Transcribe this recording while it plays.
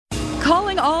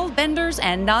Calling all benders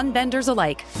and non-benders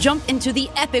alike. Jump into the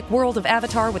epic world of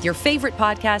Avatar with your favorite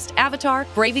podcast, Avatar: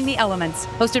 Braving the Elements.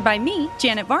 Hosted by me,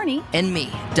 Janet Varney. And me,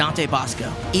 Dante Bosco.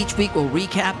 Each week we'll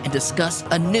recap and discuss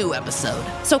a new episode.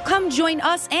 So come join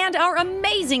us and our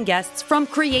amazing guests, from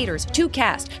creators to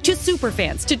cast to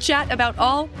superfans, to chat about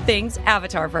all things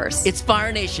Avatarverse. It's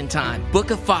Fire Nation time.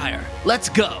 Book of Fire. Let's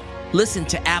go. Listen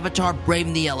to Avatar: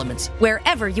 Braving the Elements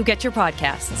wherever you get your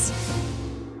podcasts.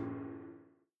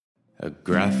 A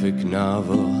graphic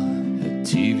novel, a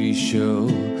TV show.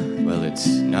 Well, it's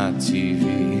not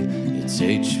TV, it's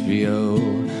HBO.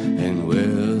 And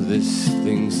will this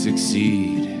thing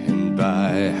succeed? And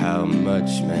by how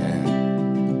much, man?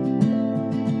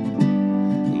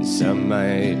 And some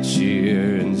might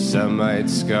cheer and some might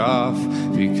scoff,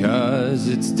 because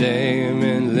it's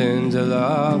Damon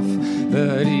Lindelof.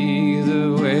 But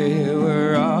either way,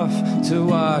 we're off to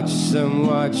watch some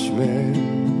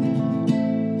Watchmen.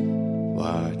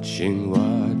 Watching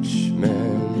Watchmen,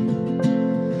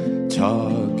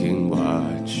 talking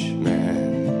Watchmen,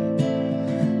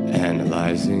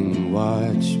 analyzing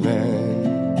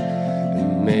Watchmen,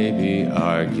 and maybe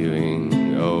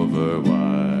arguing over Watchmen.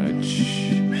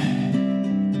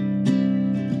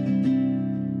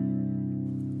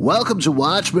 Welcome to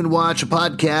Watchmen Watch, a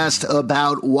podcast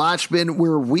about Watchmen,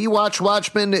 where we watch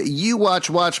Watchmen, you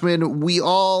watch Watchmen, we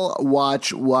all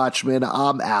watch Watchmen.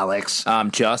 I'm Alex.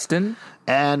 I'm Justin.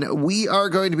 And we are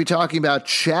going to be talking about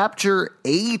Chapter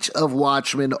 8 of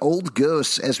Watchmen, Old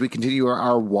Ghosts, as we continue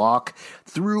our walk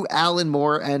through Alan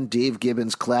Moore and Dave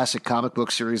Gibbons' classic comic book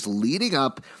series leading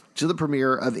up to the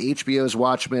premiere of HBO's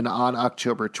Watchmen on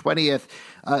October 20th.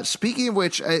 Speaking of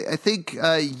which, I think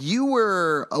you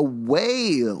were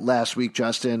away last week,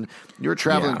 Justin. You were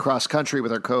traveling cross country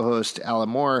with our co-host, Alan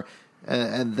Moore.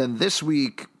 And then this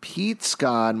week, Pete's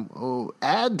gone,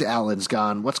 and Alan's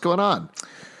gone. What's going on?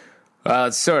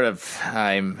 It's sort of,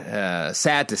 I'm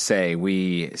sad to say,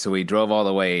 we drove all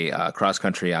the way cross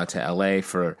country out to LA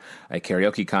for a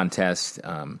karaoke contest.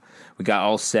 We got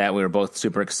all set. We were both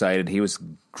super excited. He was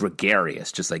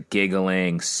gregarious, just like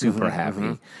giggling, super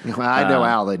happy. Well, I know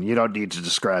Alan. You don't need to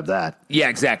describe that. Yeah,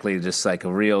 exactly. Just like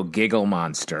a real giggle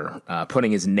monster,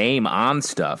 putting his name on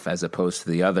stuff as opposed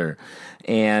to the other.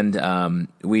 And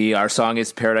our song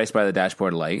is Paradise by the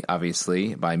Dashboard Light,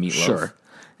 obviously, by Meatloaf. Sure.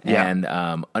 Yeah. And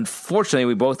unfortunately,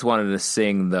 we both wanted to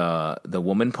sing the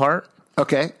woman part.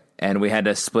 Okay. And we had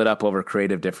to split up over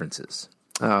creative differences.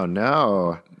 Oh,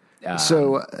 no.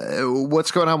 So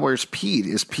what's going on? Where's Pete?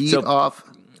 Is Pete off?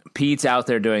 Pete's out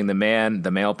there doing the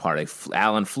male part.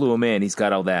 Alan flew him in. He's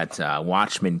got all that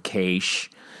Watchmen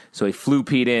cash. So he flew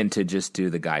Pete in to just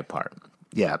do the guy part.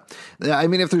 Yeah. I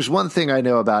mean, if there's one thing I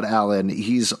know about Alan,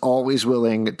 he's always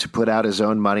willing to put out his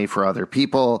own money for other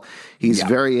people. He's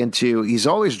he's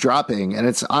always dropping, and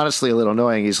it's honestly a little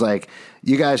annoying. He's like,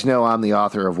 you guys know I'm the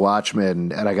author of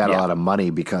Watchmen, and I got a lot of money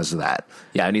because of that.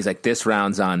 Yeah, and he's like, this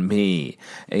round's on me.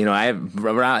 And, you know,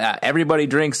 everybody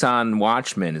drinks on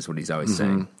Watchmen is what he's always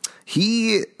saying.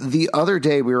 The other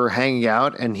day we were hanging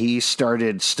out and he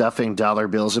started stuffing dollar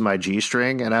bills in my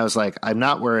G-string, and I was like, I'm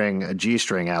not wearing a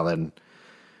G-string, Alan.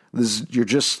 You're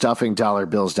just stuffing dollar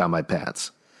bills down my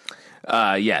pants.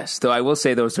 Yes, though I will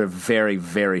say those are very,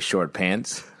 very short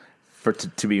pants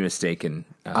to be mistaken.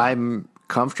 I'm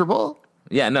comfortable?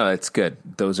 Yeah, no, it's good.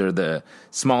 Those are the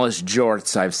smallest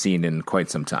jorts I've seen in quite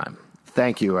some time.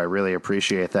 Thank you. I really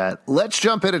appreciate that. Let's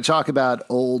jump in and talk about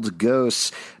Old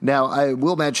Ghosts. Now, I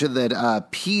will mention that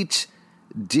Pete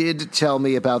did tell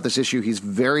me about this issue. He's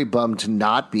very bummed to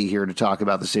not be here to talk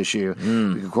about this issue.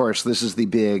 Of course, this is the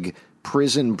big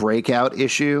prison breakout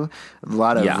issue. A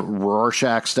lot of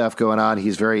Rorschach stuff going on.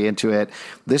 He's very into it.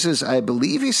 This is, I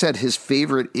believe he said, his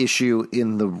favorite issue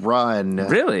in the run.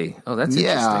 Really? Oh, that's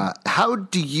interesting. How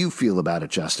do you feel about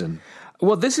it, Justin?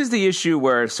 Well, this is the issue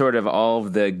where sort of all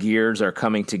of the gears are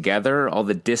coming together. All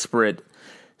the disparate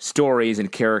stories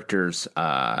and characters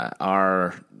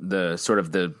are the sort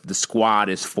of the squad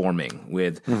is forming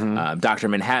with Dr.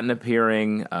 Manhattan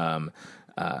appearing,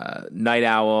 Night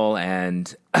Owl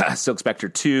and Silk Spectre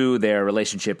 2, their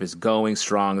relationship is going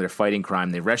strong. They're fighting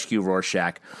crime. They rescue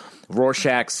Rorschach.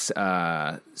 Rorschach's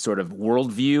sort of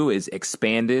worldview is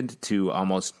expanded to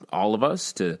almost all of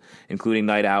us, including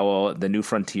Night Owl, the new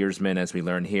frontiersman, as we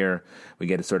learn here. We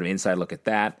get a sort of inside look at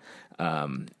that.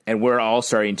 And we're all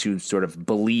starting to sort of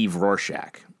believe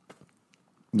Rorschach.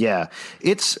 Yeah,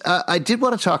 it's. I did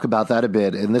want to talk about that a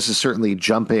bit, and this is certainly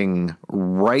jumping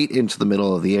right into the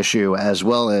middle of the issue, as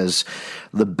well as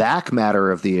the back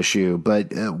matter of the issue.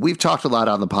 But we've talked a lot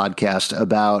on the podcast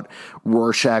about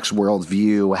Rorschach's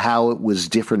worldview, how it was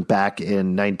different back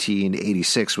in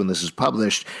 1986 when this was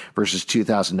published versus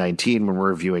 2019 when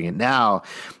we're reviewing it now.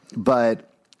 But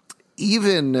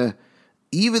even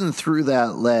through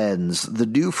that lens, the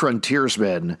New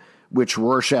Frontiersman, which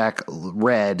Rorschach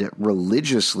read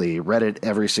religiously, read it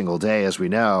every single day, as we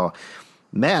know,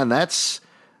 man, that's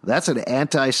an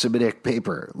anti-Semitic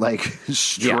paper, like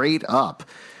straight up.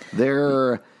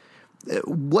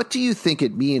 What do you think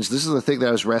it means? This is the thing that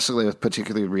I was wrestling with,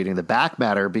 particularly reading the back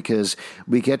matter, because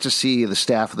we get to see the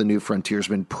staff of the New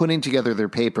Frontiersman putting together their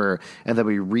paper, and then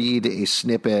we read a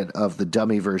snippet of the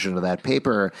dummy version of that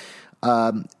paper.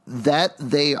 That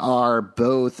they are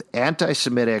both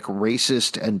anti-Semitic,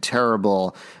 racist, and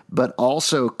terrible, but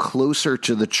also closer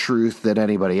to the truth than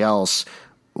anybody else.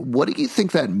 What do you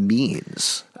think that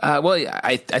means? Well,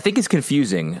 I think it's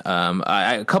confusing.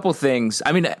 A couple things.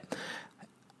 I mean,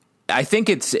 I think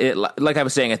like I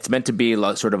was saying, it's meant to be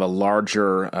sort of a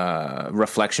larger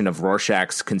reflection of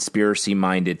Rorschach's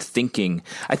conspiracy-minded thinking.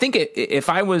 I think if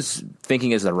I was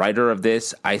thinking as the writer of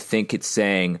this, I think it's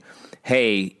saying,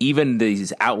 hey, even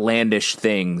these outlandish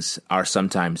things are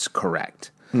sometimes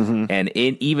correct. Mm-hmm. And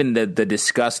even the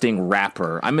disgusting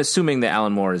rapper, I'm assuming that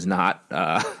Alan Moore is not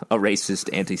a racist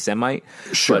anti-Semite.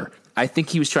 Sure. But I think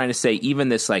he was trying to say even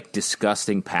this like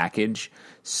disgusting package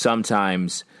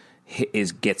sometimes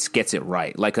gets it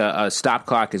right. Like a stop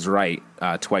clock is right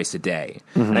twice a day.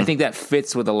 Mm-hmm. And I think that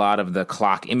fits with a lot of the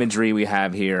clock imagery we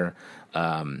have here.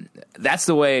 That's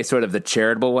the way, sort of the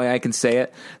charitable way I can say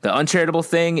it. The uncharitable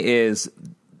thing is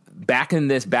back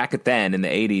then in the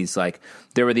 80s, like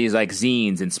there were these like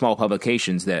zines and small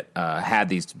publications that had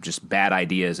these just bad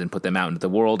ideas and put them out into the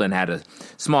world and had a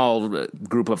small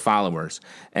group of followers.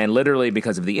 And literally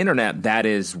because of the internet, that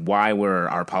is why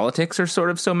our politics are sort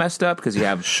of so messed up, because you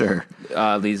have sure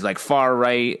these like far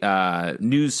right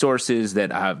news sources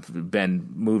that have been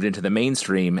moved into the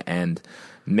mainstream, and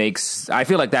I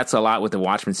feel like that's a lot what the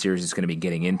Watchmen series is going to be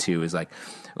getting into, is like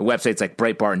websites like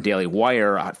Breitbart and Daily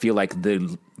Wire. I feel like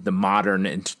the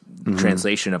modern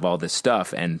translation of all this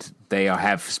stuff, and they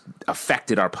have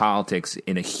affected our politics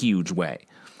in a huge way.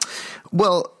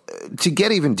 Well, to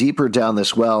get even deeper down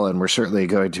this well, and we're certainly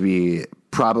going to be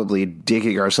probably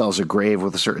digging ourselves a grave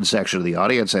with a certain section of the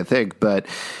audience, I think, but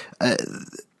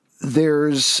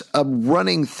there's a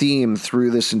running theme through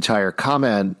this entire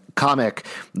comic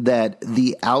that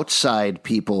the outside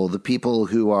people, the people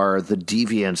who are the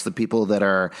deviants, the people that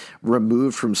are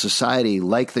removed from society,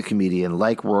 like the comedian,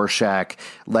 like Rorschach,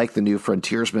 like the New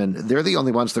Frontiersman, they're the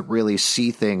only ones that really see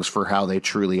things for how they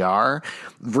truly are,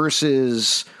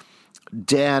 versus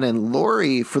Dan and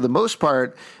Laurie, for the most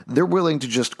part, they're willing to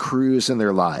just cruise in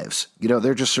their lives. You know,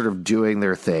 they're just sort of doing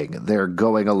their thing. They're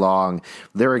going along.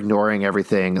 They're ignoring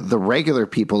everything. The regular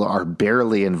people are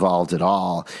barely involved at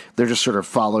all. They're just sort of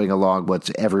following along what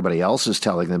everybody else is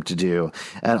telling them to do.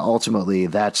 And ultimately,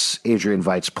 that's Adrian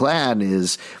Veidt's plan.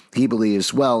 Is he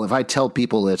believes, well, if I tell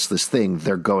people it's this thing,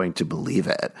 they're going to believe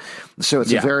it. So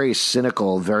it's a very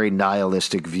cynical, very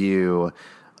nihilistic view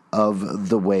of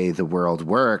the way the world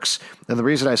works. And the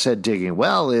reason I said digging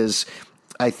well is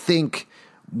I think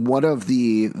one of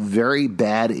the very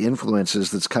bad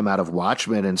influences that's come out of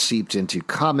Watchmen and seeped into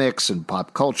comics and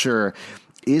pop culture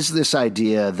is this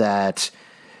idea that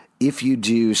if you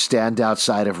do stand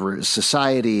outside of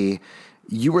society,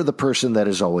 you are the person that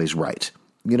is always right.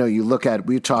 You know,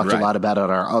 we've talked a lot about it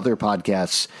on our other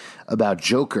podcasts about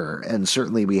Joker, and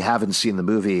certainly we haven't seen the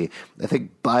movie. I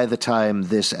think by the time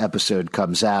this episode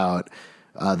comes out,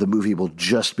 the movie will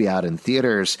just be out in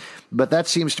theaters. But that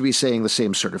seems to be saying the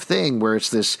same sort of thing, where it's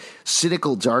this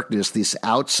cynical darkness, this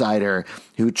outsider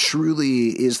who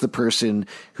truly is the person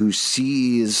who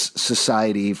sees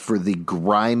society for the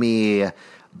grimy,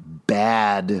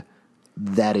 bad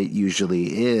that it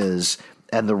usually is,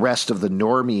 and the rest of the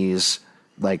normies,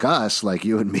 like us, like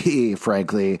you and me,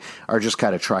 frankly, are just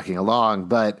kind of trucking along.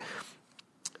 But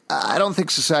I don't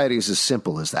think society is as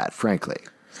simple as that, frankly.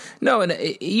 No, and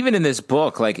even in this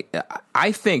book, like,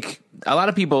 I think a lot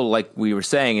of people, like we were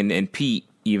saying, and Pete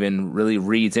even really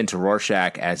reads into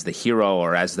Rorschach as the hero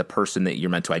or as the person that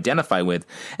you're meant to identify with.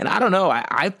 And I don't know,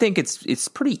 I think it's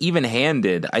pretty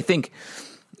even-handed. I think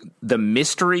the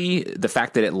mystery, the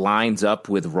fact that it lines up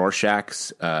with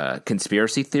Rorschach's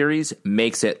conspiracy theories,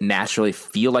 makes it naturally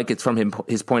feel like it's from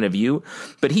his point of view.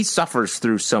 But he suffers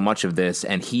through so much of this,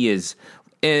 and he is,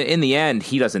 in the end,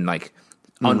 he doesn't like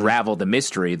unravel the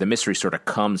mystery sort of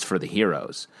comes for the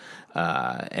heroes.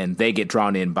 And they get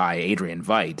drawn in by Adrian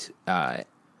Veidt,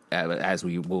 as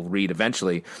we will read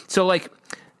eventually. So, like,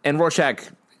 and Rorschach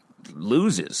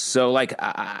loses. So, like,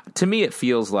 to me, it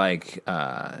feels like,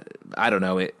 I don't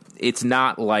know, it's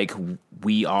not like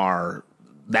we are...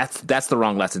 That's the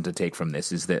wrong lesson to take from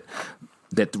this, is that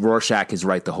Rorschach is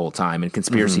right the whole time, and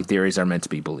conspiracy theories are meant to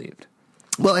be believed.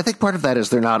 Well, I think part of that is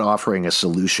they're not offering a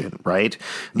solution, right?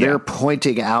 They're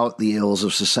pointing out the ills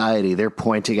of society. They're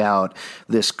pointing out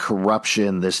this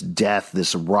corruption, this death,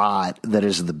 this rot that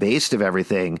is the base of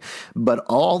everything. But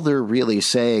all they're really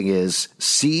saying is,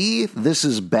 see, this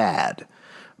is bad.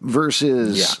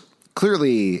 Versus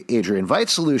clearly Adrian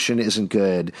Veidt's solution isn't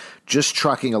good. Just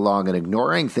trucking along and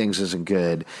ignoring things isn't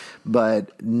good.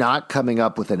 But not coming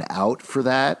up with an out for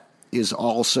that is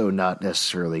also not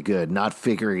necessarily good, not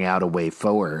figuring out a way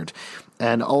forward.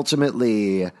 And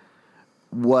ultimately,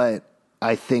 what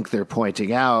I think they're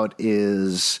pointing out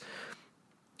is,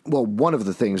 well, one of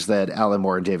the things that Alan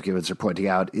Moore and Dave Gibbons are pointing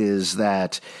out is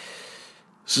that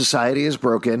society is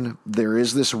broken. There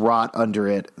is this rot under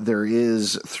it. There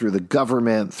is, through the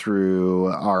government, through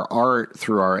our art,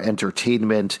 through our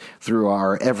entertainment, through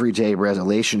our everyday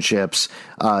relationships,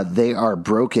 they are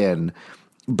broken.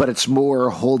 But it's more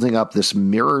holding up this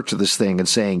mirror to this thing and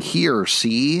saying, here,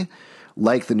 see,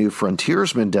 like the New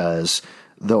Frontiersman does,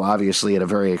 though obviously in a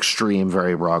very extreme,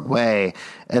 very wrong way.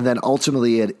 And then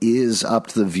ultimately it is up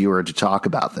to the viewer to talk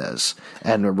about this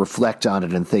and reflect on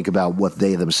it and think about what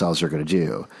they themselves are going to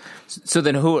do. So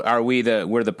then who are we?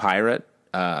 We're the pirate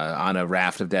on a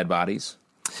raft of dead bodies?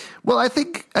 Well, I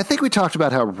think we talked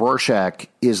about how Rorschach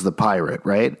is the pirate,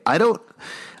 right?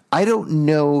 I don't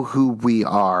know who we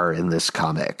are in this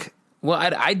comic. Well,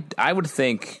 I would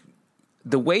think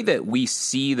the way that we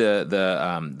see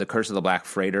the Curse of the Black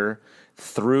Freighter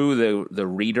through the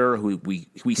reader, who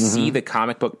we see the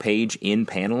comic book page in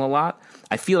panel a lot.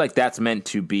 I feel like that's meant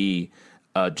to be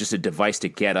just a device to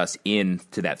get us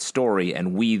into that story,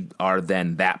 and we are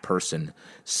then that person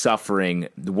suffering.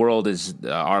 The world is,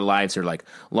 our lives are like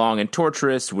long and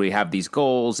torturous. We have these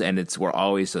goals, and we're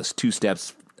always just 2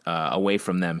 steps away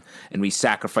from them, and we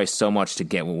sacrifice so much to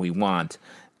get what we want,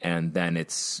 and then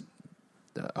it's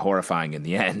horrifying in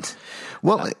the end.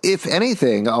 Well, if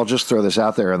anything, I'll just throw this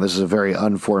out there, and this is a very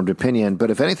unformed opinion,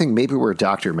 but if anything, maybe we're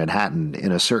Dr. Manhattan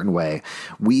in a certain way.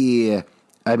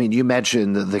 I mean, you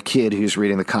mentioned the kid who's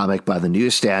reading the comic by the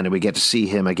newsstand, and we get to see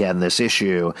him again this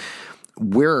issue.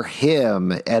 We're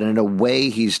him, and in a way,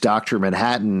 he's Dr.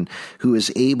 Manhattan, who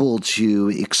is able to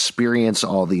experience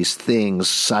all these things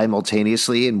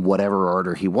simultaneously in whatever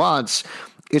order he wants.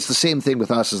 It's the same thing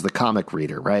with us as the comic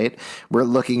reader, right? We're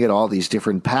looking at all these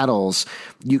different panels.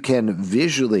 You can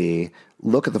visually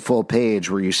look at the full page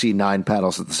where you see 9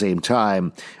 panels at the same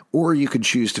time, or you can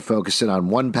choose to focus in on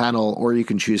one panel, or you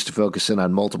can choose to focus in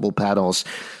on multiple panels.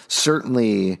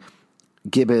 Certainly,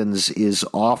 Gibbons is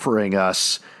offering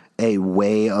us a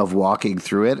way of walking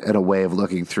through it and a way of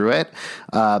looking through it.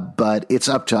 But it's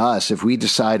up to us. If we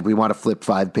decide we want to flip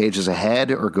 5 pages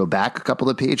ahead or go back a couple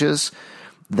of pages,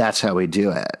 that's how we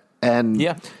do it. And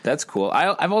yeah, that's cool.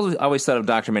 I've always thought of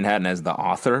Dr. Manhattan as the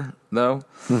author, though.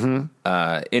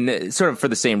 In sort of for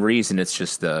the same reason. It's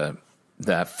just the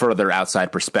further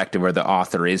outside perspective where the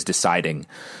author is deciding.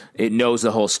 It knows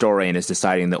the whole story and is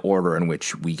deciding the order in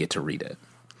which we get to read it.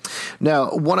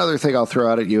 Now, one other thing I'll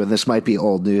throw out at you, and this might be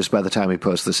old news by the time we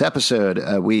post this episode.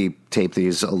 We tape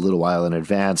these a little while in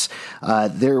advance.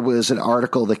 There was an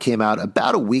article that came out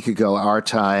about a week ago, our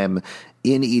time,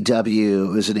 in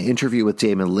EW. It was an interview with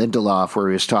Damon Lindelof where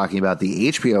he was talking about the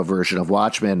HBO version of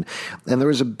Watchmen. And there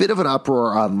was a bit of an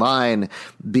uproar online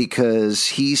because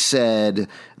he said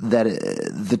that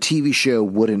the TV show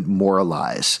wouldn't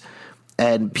moralize.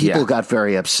 And people got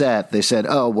very upset. They said,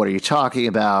 oh, what are you talking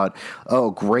about? Oh,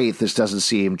 great. This doesn't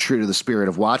seem true to the spirit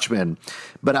of Watchmen.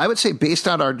 But I would say based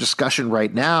on our discussion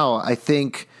right now, I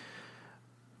think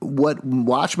what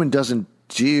Watchmen doesn't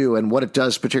do, and what it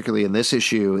does particularly in this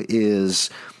issue, is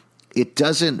it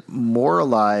doesn't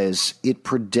moralize. It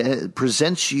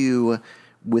presents you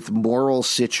with moral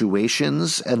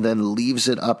situations and then leaves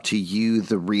it up to you,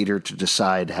 the reader, to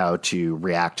decide how to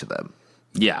react to them.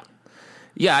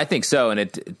 Yeah, I think so, and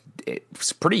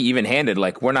it's pretty even-handed.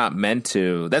 Like, we're not meant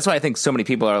to. That's why I think so many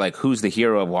people are like, "Who's the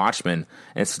hero of Watchmen?"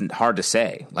 And it's hard to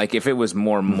say. Like, if it was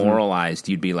more moralized,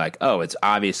 you'd be like, "Oh, it's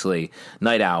obviously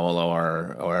Night Owl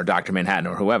or Dr. Manhattan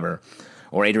or whoever,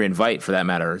 or Adrian Veidt for that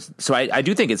matter." So I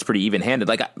do think it's pretty even-handed.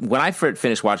 Like, when I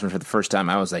finished Watchmen for the first time,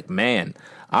 I was like, "Man,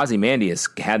 Ozymandias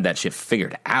had that shit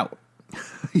figured out."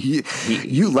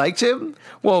 You liked him?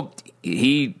 Well,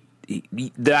 he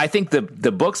I think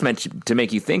the book's meant to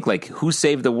make you think, like, who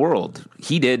saved the world?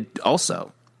 He did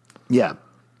also. Yeah.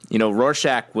 You know,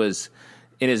 Rorschach was,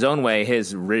 in his own way,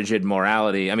 his rigid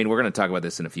morality. I mean, we're going to talk about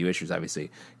this in a few issues,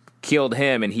 obviously. Killed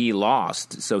him and he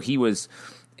lost. So he was,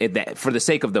 for the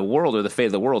sake of the world or the fate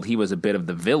of the world, he was a bit of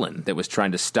the villain that was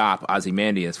trying to stop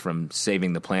Ozymandias from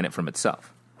saving the planet from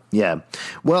itself. Yeah.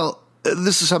 Well,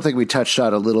 this is something we touched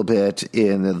on a little bit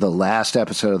in the last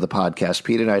episode of the podcast.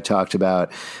 Pete and I talked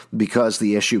about, because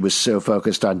the issue was so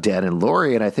focused on Dan and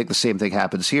Laurie, and I think the same thing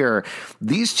happens here.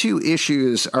 These two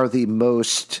issues are the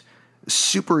most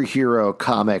superhero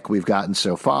comic we've gotten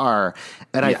so far,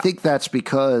 and I think that's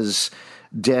because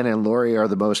Dan and Laurie are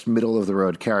the most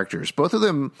middle-of-the-road characters. Both of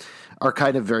them are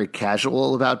kind of very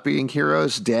casual about being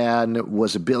heroes. Dan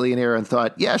was a billionaire and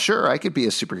thought, yeah, sure, I could be a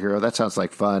superhero. That sounds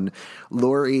like fun.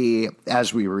 Laurie,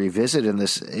 as we revisit in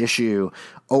this issue,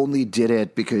 only did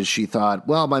it because she thought,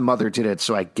 well, my mother did it,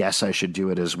 so I guess I should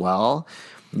do it as well.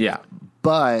 Yeah.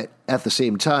 But at the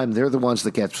same time, they're the ones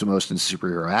that get the most in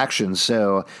superhero action.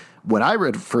 So when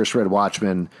I first read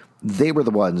Watchmen, they were the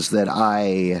ones that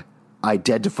I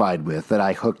identified with, that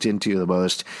I hooked into the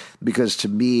most, because to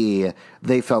me,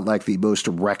 they felt like the most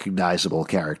recognizable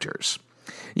characters.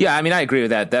 Yeah, I mean, I agree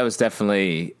with that. That was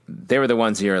definitely, they were the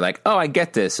ones who are like, oh, I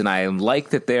get this, and I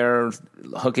like that they're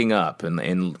hooking up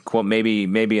and quote,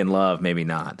 maybe in love, maybe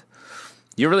not.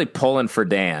 You're really pulling for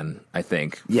Dan, I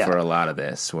think, for a lot of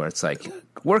this, where it's like,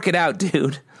 work it out,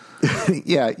 dude.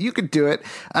 Yeah, you could do it.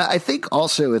 I think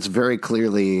also it's very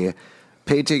clearly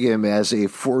painting him as a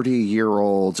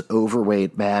 40-year-old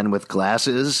overweight man with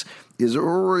glasses is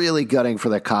really gutting for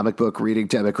that comic book reading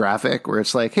demographic, where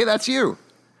it's like, hey, that's you.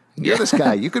 You're this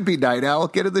guy. You could be Night Owl.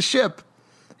 Get in the ship.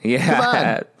 Yeah. Come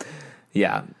on.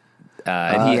 Yeah.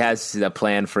 And he has a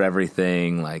plan for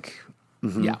everything. Like,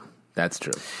 yeah, that's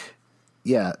true.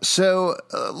 Yeah. So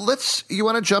you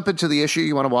want to jump into the issue?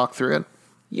 You want to walk through it?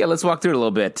 Yeah, let's walk through it a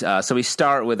little bit. So we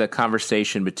start with a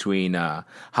conversation between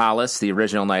Hollis, the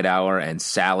original Night Owl, and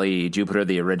Sally Jupiter,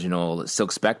 the original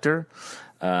Silk Spectre.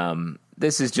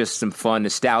 This is just some fun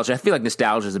nostalgia. I feel like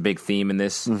nostalgia is a big theme in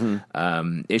this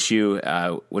issue,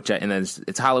 and then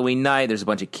it's Halloween night. There's a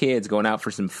bunch of kids going out for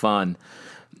some fun.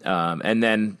 And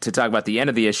then to talk about the end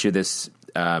of the issue, this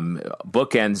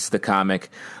bookends the comic.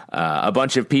 A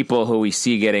bunch of people who we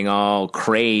see getting all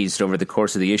crazed over the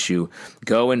course of the issue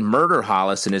go and murder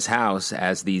Hollis in his house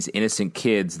as these innocent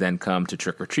kids then come to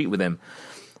trick or treat with him.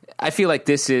 I feel like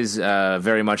this is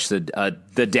very much the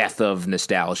death of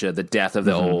nostalgia, the death of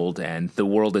the old, and the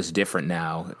world is different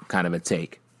now kind of a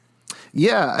take.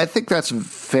 Yeah, I think that's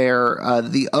fair.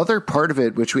 The other part of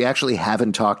it, which we actually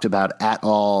haven't talked about at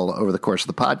all over the course of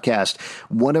the podcast,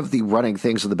 one of the running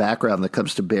things in the background that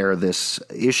comes to bear this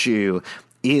issue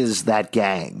is that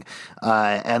gang.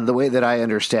 And the way that I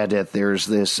understand it, there's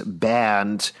this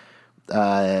band.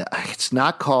 It's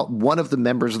not called, one of the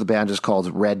members of the band is called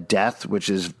Red Death, which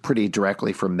is pretty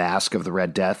directly from Mask of the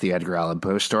Red Death, the Edgar Allan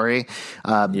Poe story.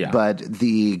 But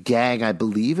the gang, I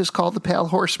believe, is called the Pale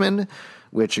Horsemen,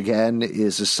 which again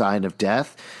is a sign of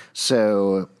death.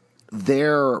 So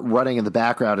they're running in the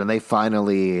background, and they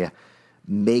finally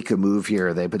make a move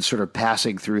here. They've been sort of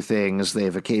passing through things. They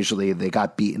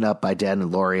got beaten up by Dan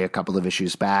and Laurie a couple of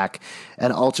issues back.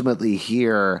 And ultimately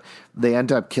here, they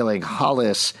end up killing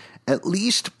Hollis, at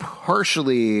least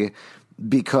partially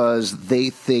because they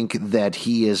think that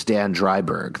he is Dan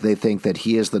Dryberg. They think that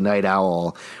he is the Night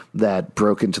Owl that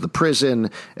broke into the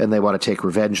prison, and they want to take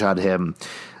revenge on him.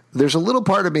 There's a little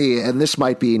part of me, and this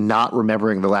might be not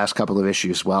remembering the last couple of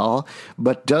issues well,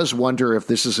 but does wonder if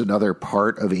this is another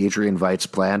part of Adrian Veidt's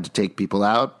plan to take people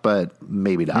out, but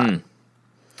maybe not.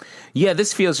 Yeah,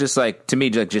 this feels just like, to me,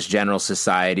 like just general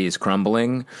society is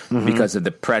crumbling because of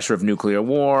the pressure of nuclear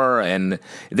war. And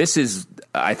this is,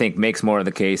 I think, makes more of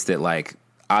the case that, like,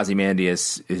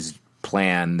 Ozymandias'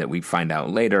 plan that we find out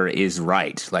later is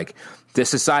right. Like, the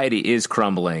society is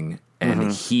crumbling,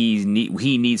 and he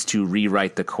needs to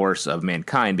rewrite the course of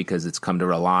mankind because it's come to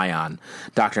rely on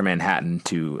Dr. Manhattan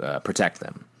to protect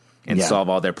them and solve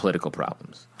all their political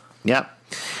problems. Yeah.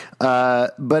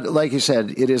 But like you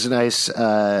said, it is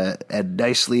a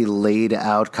nicely laid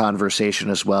out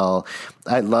conversation as well.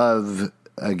 I love,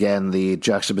 again, the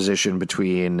juxtaposition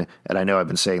between, and I know I've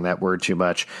been saying that word too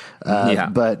much,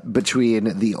 but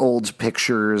between the old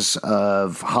pictures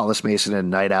of Hollis Mason and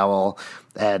Night Owl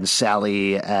and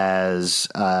Sally as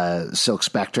Silk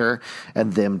Spectre,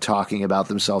 and them talking about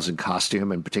themselves in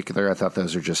costume in particular. I thought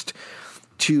those are just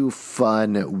two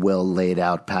fun, well laid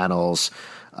out panels.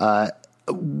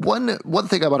 One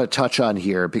thing I want to touch on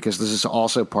here, because this is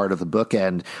also part of the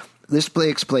bookend, this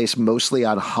takes place mostly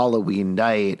on Halloween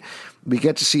night. We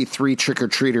get to see 3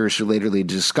 trick-or-treaters who later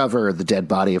discover the dead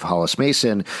body of Hollis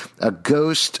Mason, a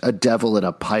ghost, a devil, and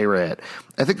a pirate.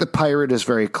 I think the pirate is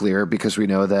very clear because we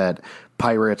know that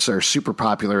pirates are super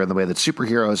popular in the way that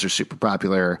superheroes are super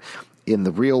popular in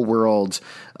the real world.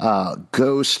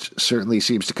 Ghost certainly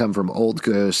seems to come from old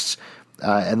ghosts.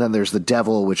 And then there's the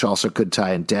devil, which also could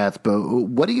tie in death. But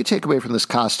what do you take away from this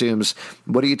costumes?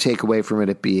 What do you take away from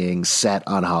it being set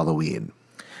on Halloween?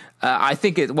 I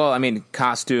think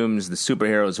costumes, the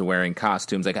superheroes are wearing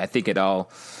costumes. Like, I think that all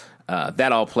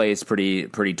plays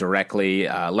pretty directly.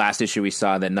 Last issue we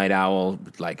saw that Night Owl,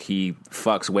 like, he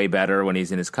fucks way better when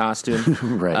he's in his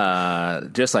costume.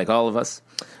 Right. Just like all of us.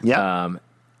 Yeah.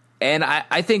 And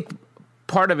I think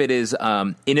part of it is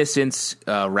innocence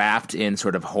wrapped in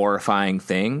sort of horrifying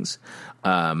things.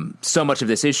 So much of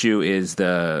this issue is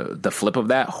the flip of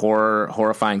that,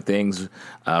 horrifying things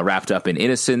wrapped up in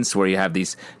innocence, where you have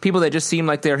these people that just seem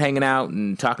like they're hanging out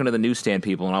and talking to the newsstand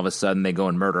people, and all of a sudden they go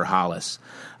and murder Hollis.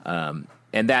 And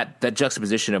that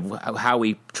juxtaposition of how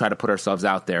we try to put ourselves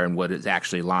out there and what is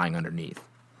actually lying underneath.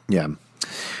 Yeah.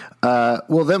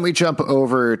 Well, then we jump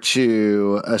over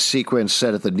to a sequence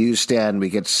set at the newsstand. We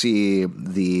get to see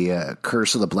the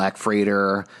Curse of the Black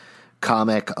Freighter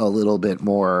comic a little bit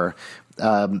more.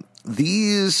 I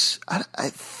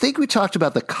think we talked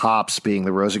about the cops being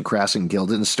the Rosencrantz and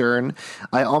Guildenstern.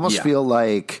 I almost feel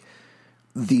like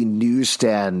the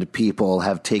newsstand people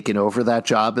have taken over that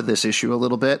job in this issue a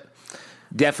little bit.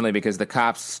 Definitely, because the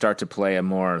cops start to play a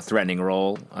more threatening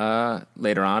role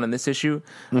later on in this issue.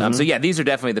 So, these are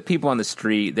definitely the people on the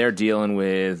street. They're dealing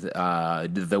with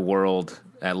the world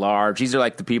at large. These are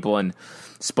like the people in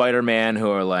Spider-Man who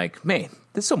are like, man,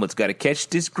 someone's got to catch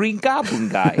this Green Goblin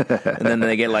guy. And then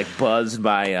they get, like, buzzed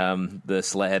by the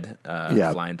sled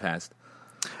flying past.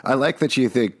 I like that you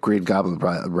think Green Goblin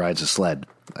rides a sled.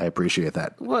 I appreciate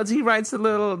that. Well, he rides the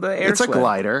air It's sled. a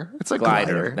glider. It's a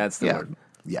glider. That's the word.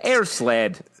 Yes. Air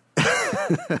sled.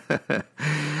 And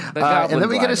then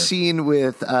we get a scene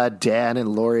with Dan and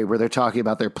Laurie where they're talking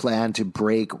about their plan to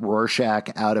break Rorschach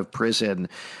out of prison.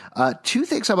 2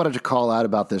 things I wanted to call out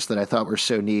about this that I thought were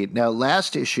so neat. Now,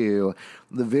 last issue,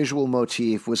 the visual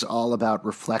motif was all about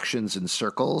reflections and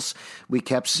circles. We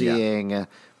kept seeing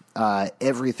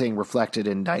everything reflected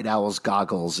in Night Owl's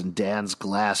goggles and Dan's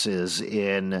glasses,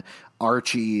 in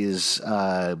Archie's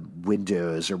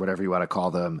windows, or whatever you want to call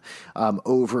them,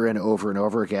 over and over and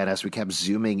over again as we kept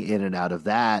zooming in and out of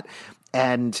that.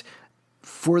 And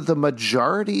for the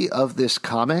majority of this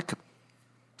comic,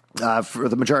 for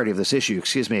the majority of this issue,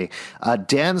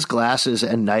 Dan's glasses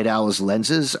and Night Owl's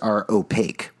lenses are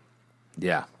opaque.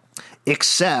 Yeah.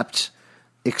 Except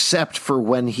for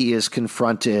when he is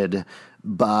confronted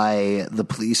by the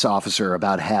police officer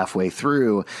about halfway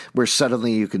through, where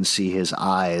suddenly you can see his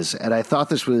eyes. And I thought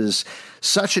this was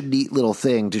such a neat little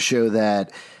thing to show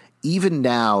that even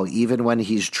now, even when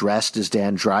he's dressed as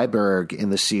Dan Dreiberg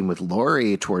in the scene with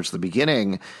Laurie towards the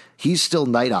beginning, he's still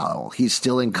Night Owl. He's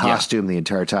still in costume the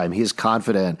entire time. He's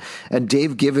confident. And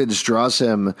Dave Gibbons draws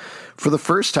him, for the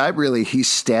first time, really, he's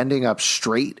standing up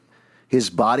straight.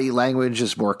 His body language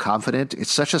is more confident.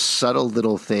 It's such a subtle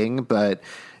little thing, but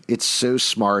it's so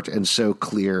smart and so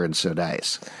clear and so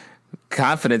nice.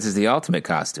 Confidence is the ultimate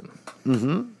costume.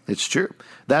 Mm-hmm. It's true.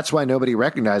 That's why nobody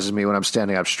recognizes me when I'm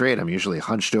standing up straight. I'm usually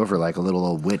hunched over like a little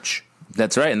old witch.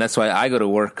 That's right, and that's why I go to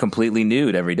work completely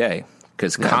nude every day,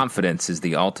 because confidence is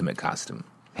the ultimate costume.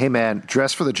 Hey, man,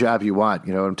 dress for the job you want.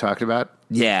 You know what I'm talking about?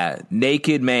 Yeah,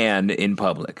 naked man in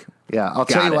public. Yeah, I'll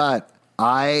tell you what.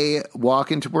 I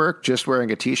walk into work just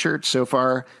wearing a T-shirt. So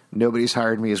far, nobody's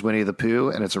hired me as Winnie the Pooh,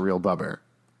 and it's a real bummer.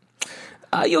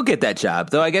 You'll get that job,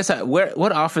 though. I guess.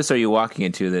 What office are you walking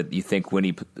into that you think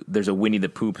there's a Winnie the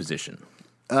Pooh position?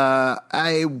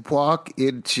 I walk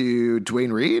into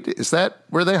Duane Reade. Is that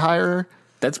where they hire?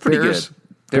 That's pretty bears? Good.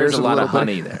 There's a lot of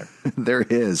honey there. There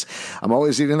is. I'm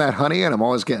always eating that honey, and I'm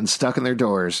always getting stuck in their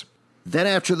doors. Then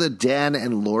after the Dan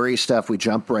and Laurie stuff, we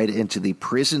jump right into the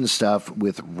prison stuff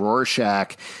with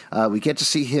Rorschach. We get to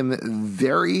see him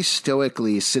very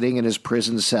stoically sitting in his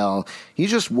prison cell.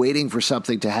 He's just waiting for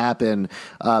something to happen.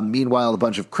 Meanwhile, a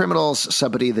bunch of criminals,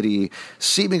 somebody that he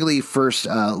seemingly first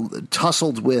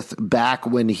tussled with back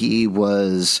when he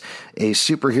was a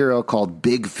superhero called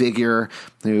Big Figure,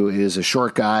 who is a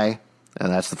short guy,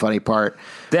 and that's the funny part.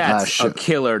 That's a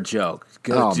killer joke.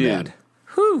 Good dude. Man.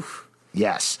 Whew.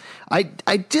 Yes. I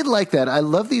did like that. I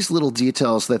love these little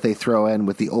details that they throw in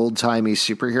with the old-timey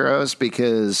superheroes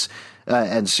because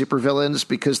and supervillains,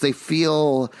 because they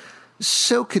feel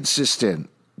so consistent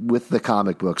with the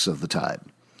comic books of the time.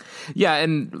 Yeah,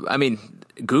 and I mean,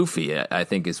 goofy, I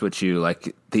think, is what you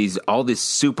like. All this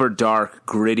super dark,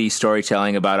 gritty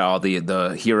storytelling about all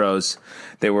the heroes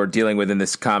they were dealing with in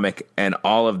this comic, and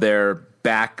all of their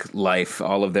back life,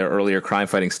 all of their earlier crime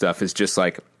fighting stuff is just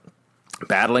like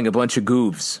battling a bunch of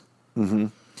goofs. Mm-hmm.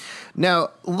 Now,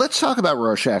 let's talk about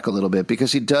Rorschach a little bit,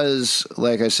 because he does,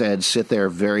 like I said, sit there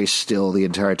very still the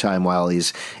entire time while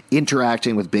he's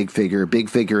interacting with Big Figure. Big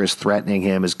Figure is threatening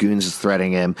him. His goons is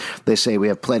threatening him. They say, we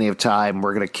have plenty of time.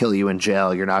 We're going to kill you in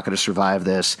jail. You're not going to survive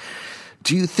this.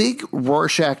 Do you think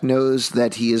Rorschach knows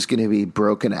that he is going to be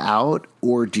broken out,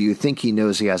 or do you think he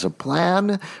knows he has a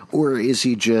plan, or is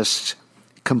he just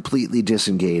completely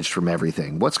disengaged from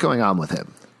everything? What's going on with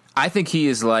him? I think he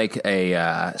is like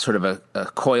a sort of a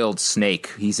coiled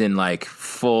snake. He's in like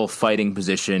full fighting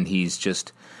position. He's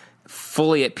just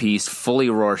fully at peace, fully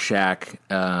Rorschach.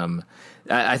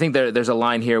 I think there's a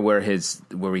line here where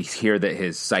we hear that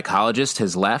his psychologist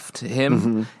has left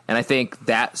him, and I think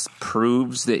that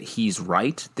proves that he's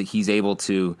right, that he's able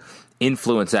to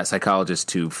influence that psychologist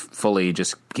to fully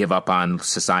just give up on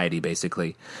society,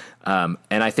 basically. And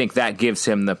I think that gives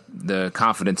him the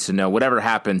confidence to know whatever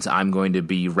happens, I'm going to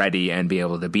be ready and be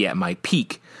able to be at my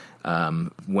peak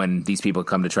when these people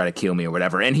come to try to kill me or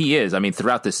whatever. And he is. I mean,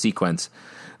 throughout this sequence,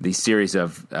 these series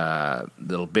of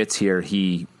little bits here,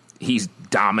 he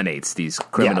dominates these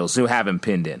criminals who have him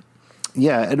pinned in.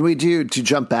 Yeah, and we do, to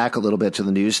jump back a little bit to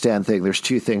the newsstand thing, there's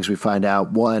two things we find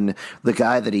out. One, the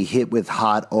guy that he hit with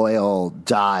hot oil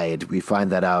died. We find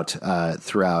that out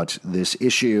throughout this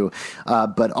issue.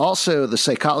 But also, the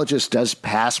psychologist does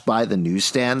pass by the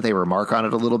newsstand. They remark on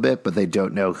it a little bit, but they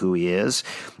don't know who he is.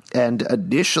 And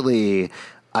initially,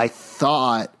 I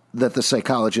thought that the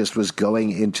psychologist was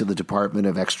going into the Department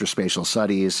of Extraspatial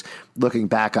Studies. Looking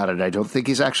back on it, I don't think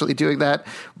he's actually doing that,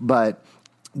 but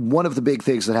one of the big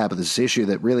things that happened in this issue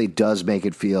that really does make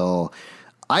it feel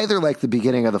either like the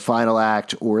beginning of the final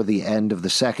act or the end of the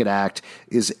second act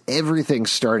is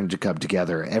everything's starting to come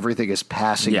together. Everything is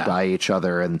passing by each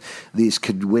other, and these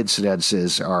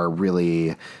coincidences are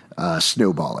really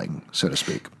snowballing, so to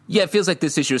speak. Yeah, it feels like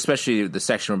this issue, especially the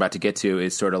section we're about to get to,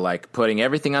 is sort of like putting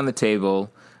everything on the table,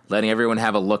 letting everyone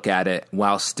have a look at it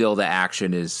while still the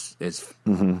action is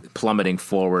plummeting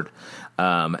forward.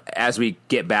 As we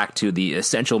get back to the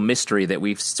essential mystery that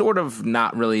we've sort of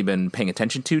not really been paying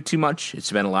attention to too much.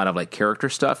 It's been a lot of like character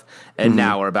stuff. And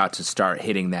now we're about to start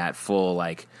hitting that full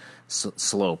like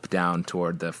slope down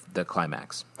toward the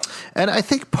climax. And I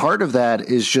think part of that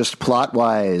is just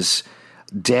plot-wise,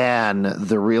 Dan,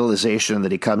 the realization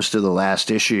that he comes to the last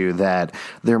issue that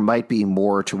there might be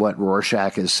more to what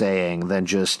Rorschach is saying than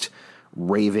just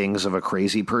ravings of a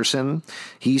crazy person.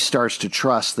 He starts to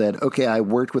trust that, okay, I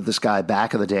worked with this guy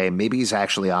back in the day. Maybe he's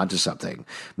actually onto something.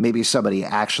 Maybe somebody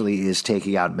actually is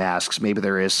taking out masks. Maybe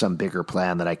there is some bigger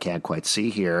plan that I can't quite see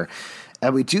here.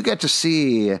 And we do get to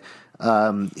see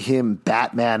him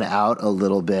Batman out a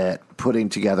little bit, putting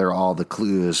together all the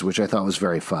clues, which I thought was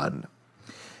very fun.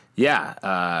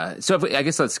 Yeah. So I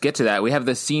guess let's get to that. We have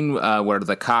the scene where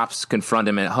the cops confront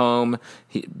him at home.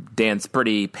 Dan's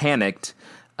pretty panicked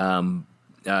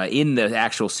in the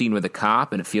actual scene with the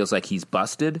cop, and it feels like he's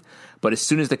busted. But as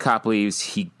soon as the cop leaves,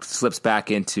 he slips back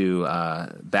into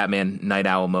Batman Night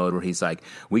Owl mode, where he's like,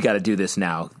 we got to do this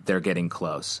now. They're getting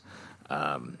close.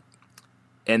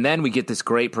 And then we get this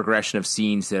great progression of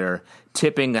scenes that are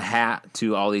tipping a hat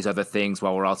to all these other things,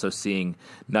 while we're also seeing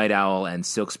Night Owl and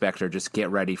Silk Spectre just get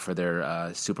ready for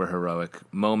their super heroic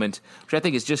moment, which I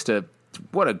think is just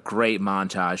what a great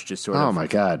montage, just sort of oh my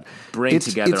God. Bring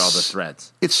together all the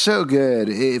threads. It's so good.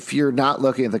 If you're not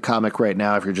looking at the comic right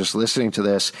now, if you're just listening to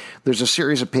this, there's a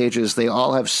series of pages. They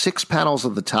all have 6 panels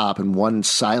at the top and 1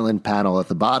 silent panel at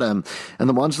the bottom. And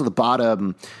the ones at the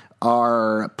bottom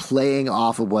are playing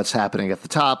off of what's happening at the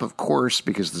top, of course,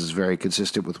 because this is very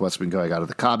consistent with what's been going on in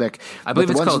the comic. I believe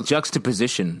it's called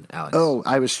juxtaposition, Alex. Oh,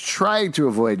 I was trying to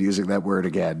avoid using that word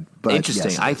again. But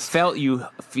interesting. Yes, I felt you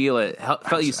feel it.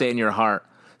 Felt you say it in your heart.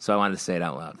 So I wanted to say it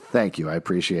out loud. Thank you. I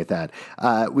appreciate that.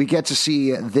 We get to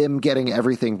see them getting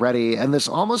everything ready. And this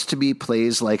almost to me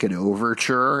plays like an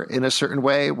overture in a certain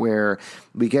way, where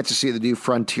we get to see the new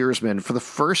frontiersmen. For the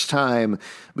first time,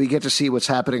 we get to see what's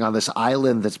happening on this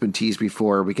island that's been teased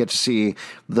before. We get to see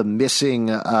the missing,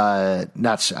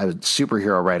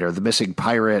 superhero writer, the missing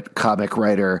pirate comic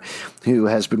writer who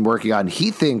has been working on, he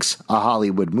thinks, a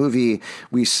Hollywood movie.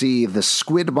 We see the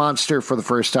squid monster for the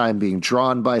first time being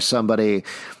drawn by somebody.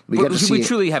 We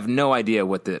truly have no idea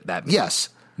what that means. Yes.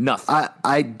 Nothing.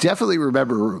 I definitely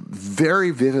remember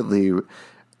very vividly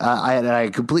I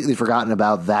had completely forgotten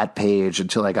about that page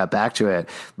until I got back to it.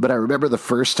 But I remember the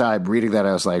first time reading that,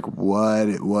 I was like, what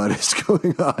is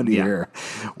going on here?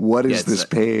 What is this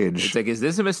page? It's like, is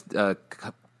this a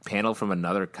panel from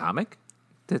another comic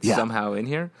that's somehow in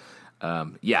here?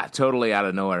 Totally out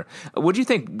of nowhere. What do you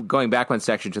think, going back one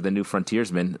section to the New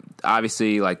Frontiersman?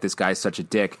 Obviously, like, this guy's such a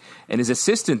dick. And his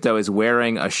assistant, though, is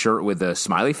wearing a shirt with a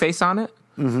smiley face on it.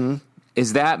 Mm-hmm.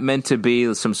 Is that meant to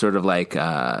be some sort of like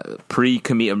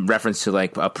reference to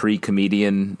like a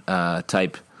pre-comedian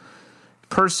type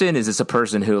person? Is this a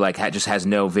person who like just has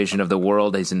no vision of the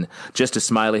world? He's in just a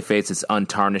smiley face that's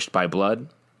untarnished by blood?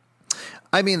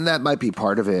 I mean, that might be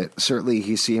part of it. Certainly,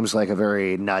 he seems like a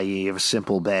very naive,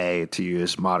 simple bay, to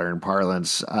use modern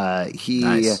parlance.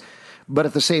 Nice. But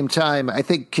at the same time, I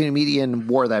think comedian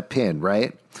wore that pin,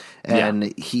 right?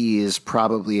 And he is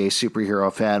probably a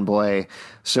superhero fanboy,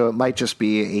 so it might just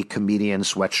be a comedian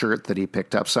sweatshirt that he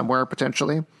picked up somewhere,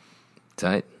 potentially.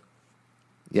 Tight.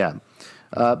 Yeah.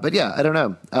 But yeah, I don't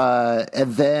know.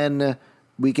 And then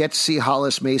we get to see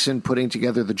Hollis Mason putting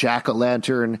together the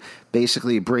jack-o'-lantern,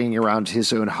 basically bringing around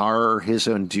his own horror, his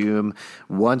own doom.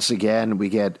 Once again, we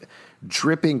get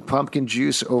dripping pumpkin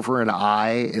juice over an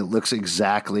eye. It looks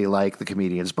exactly like the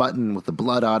comedian's button with the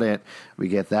blood on it. We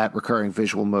get that recurring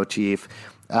visual motif.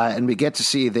 And we get to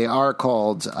see they are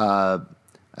called, I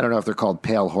don't know if they're called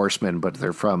Pale Horsemen, but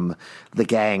they're from the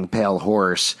gang Pale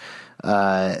Horse,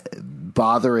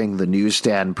 bothering the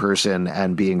newsstand person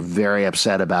and being very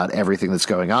upset about everything that's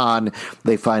going on.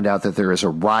 They find out that there is a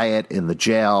riot in the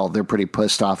jail. They're pretty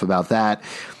pissed off about that.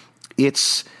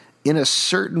 It's, in a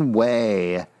certain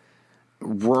way,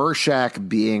 Rorschach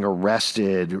being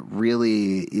arrested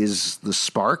really is the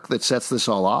spark that sets this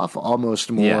all off,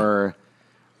 almost more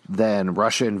than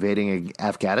Russia invading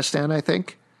Afghanistan, I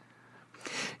think.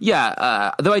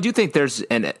 Yeah, though I do think there's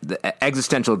an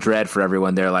existential dread for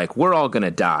everyone. They're like, we're all going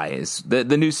to die.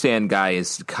 The newsstand guy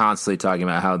is constantly talking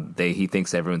about how he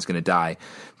thinks everyone's going to die,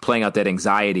 playing out that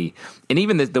anxiety. And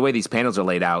even the way these panels are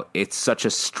laid out, it's such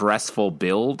a stressful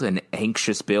build, an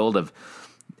anxious build of...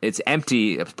 It's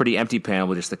empty, a pretty empty panel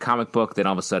with just the comic book. Then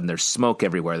all of a sudden there's smoke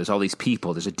everywhere. There's all these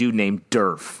people. There's a dude named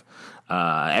Durf.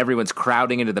 Everyone's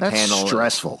crowding into the panel. That's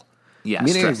stressful. Yeah,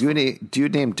 meaning a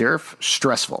dude named Durf,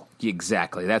 stressful.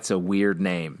 Exactly. That's a weird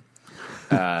name.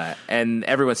 And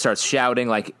everyone starts shouting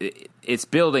like it's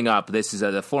building up. This is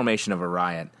the formation of a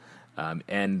riot.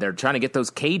 And they're trying to get those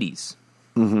Katies.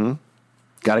 Mm-hmm.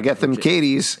 Got to get them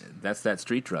Katies. That's that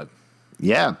street drug.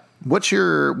 Yeah. What's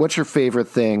your favorite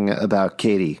thing about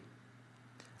Katie?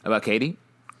 About Katie?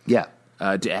 Yeah.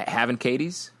 Having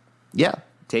Katies? Yeah.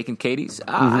 Taking Katies?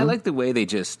 I like the way they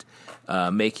just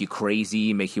make you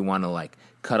crazy, make you want to like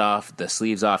cut off the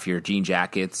sleeves off your jean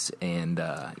jackets and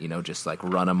just like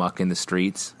run amok in the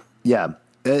streets. Yeah.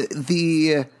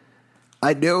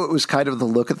 I know it was kind of the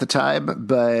look at the time,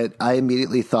 but I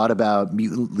immediately thought about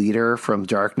Mutant Leader from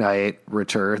Dark Knight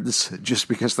Returns, just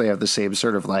because they have the same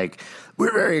sort of like,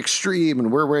 we're very extreme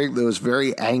and we're wearing those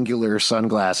very angular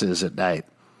sunglasses at night.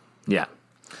 Yeah.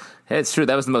 It's true.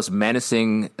 That was the most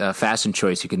menacing fashion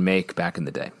choice you could make back in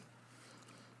the day.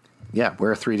 Yeah,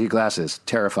 wear 3D glasses.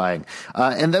 Terrifying.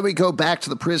 And then we go back to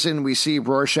the prison. We see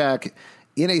Rorschach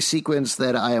in a sequence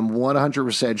that I am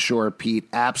 100% sure Pete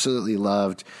absolutely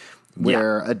loved,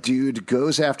 where a dude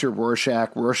goes after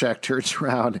Rorschach. Rorschach turns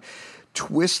around,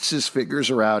 twists his fingers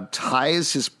around,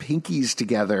 ties his pinkies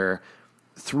together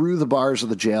through the bars of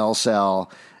the jail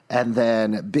cell, and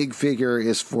then Big Figure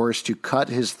is forced to cut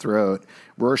his throat.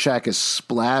 Rorschach is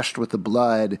splashed with the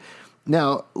blood.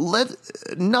 Now,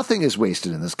 nothing is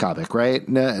wasted in this comic, right?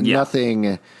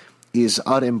 Nothing is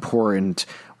unimportant.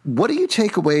 What do you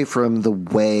take away from the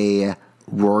way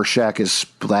Rorschach is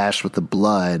splashed with the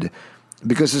blood?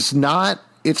 Because it's not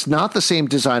the same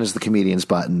design as the comedian's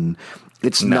button.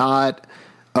 It's not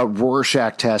a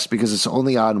Rorschach test because it's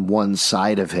only on one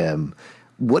side of him.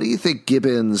 What do you think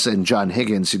Gibbons and John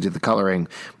Higgins, who did the coloring,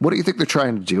 what do you think they're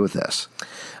trying to do with this?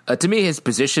 To me, his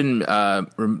position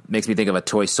makes me think of a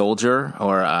toy soldier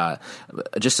or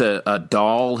just a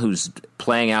doll who's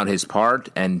playing out his part,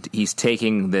 and he's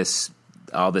taking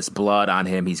all this blood on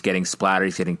him. He's getting splattered.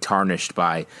 He's getting tarnished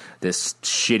by this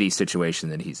shitty situation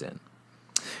that he's in.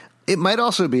 It might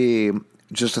also be,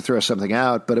 just to throw something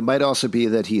out, but it might also be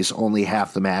that he's only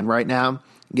half the man right now.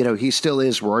 You know, he still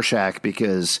is Rorschach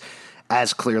because,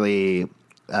 as clearly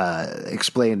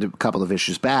explained a couple of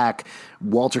issues back,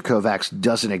 Walter Kovacs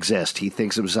doesn't exist. He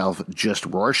thinks himself just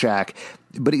Rorschach,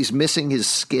 but he's missing his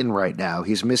skin right now.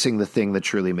 He's missing the thing that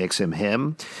truly makes him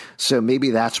him. So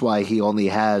maybe that's why he only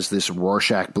has this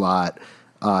Rorschach blot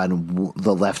on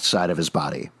the left side of his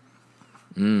body.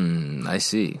 I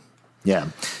see. Yeah.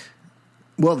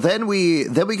 Well, then we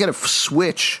get a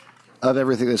switch of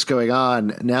everything that's going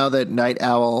on now that Night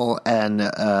Owl and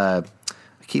I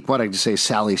keep wanting to say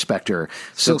Sally Spectre,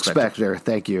 Silk Spectre,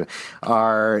 thank you,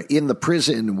 are in the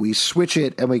prison. We switch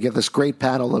it and we get this great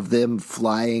panel of them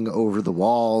flying over the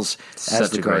walls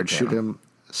as the guards shoot him.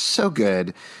 So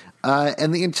good.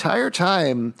 And the entire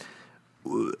time,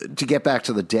 to get back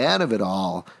to the Dan of it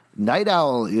all, Night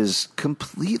Owl is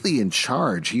completely in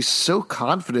charge. He's so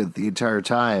confident the entire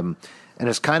time, and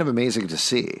it's kind of amazing to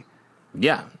see.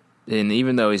 Yeah, and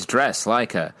even though he's dressed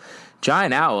like a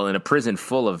giant owl in a prison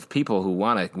full of people who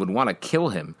would want to kill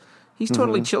him, he's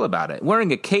totally chill about it,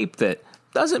 wearing a cape that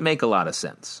doesn't make a lot of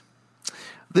sense.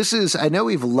 I know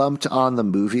we've lumped on the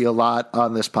movie a lot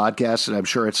on this podcast, and I'm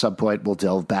sure at some point we'll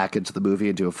delve back into the movie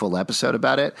and do a full episode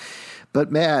about it. But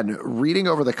man, reading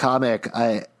over the comic,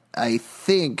 I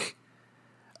think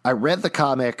I read the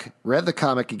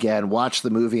comic again, watched the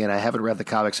movie, and I haven't read the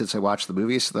comic since I watched the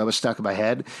movie, so that was stuck in my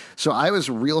head. So I was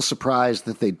real surprised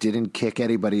that they didn't kick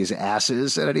anybody's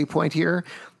asses at any point here.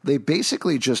 They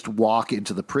basically just walk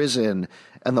into the prison,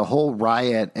 and the whole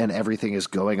riot and everything is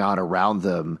going on around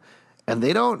them, and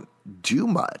they don't do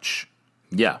much.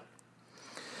 Yeah.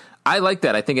 I like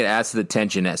that. I think it adds to the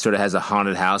tension. It sort of has a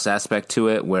haunted house aspect to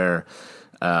it where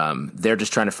they're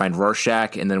just trying to find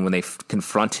Rorschach, and then when they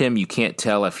confront him, you can't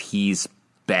tell if he's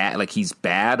bad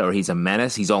or he's a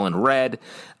menace. He's all in red.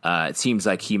 It seems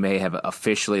like he may have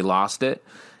officially lost it.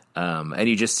 And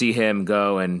you just see him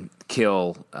go and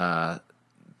kill the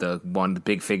one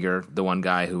big figure, the one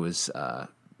guy who was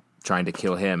trying to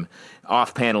kill him,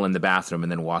 off panel in the bathroom,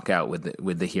 and then walk out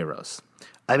with the heroes.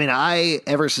 I mean,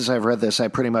 ever since I've read this, I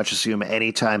pretty much assume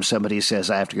anytime somebody says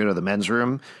I have to go to the men's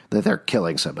room, that they're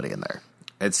killing somebody in there.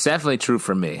 It's definitely true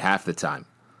for me half the time.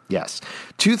 Yes.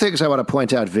 Two things I want to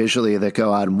point out visually that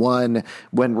go on. One,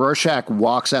 when Rorschach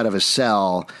walks out of his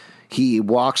cell, he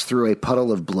walks through a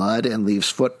puddle of blood and leaves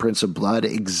footprints of blood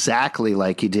exactly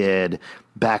like he did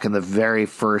back in the very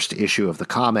first issue of the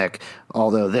comic,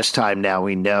 although this time now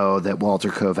we know that Walter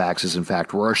Kovacs is in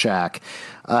fact Rorschach.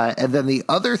 And then the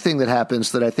other thing that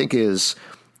happens that I think is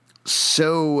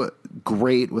so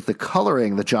great with the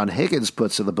coloring that John Higgins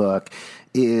puts in the book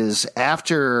is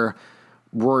after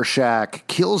Rorschach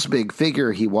kills Big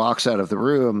Figure, he walks out of the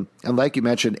room, and like you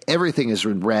mentioned, everything is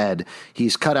in red.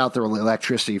 He's cut out the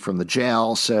electricity from the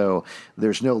jail, so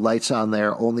there's no lights on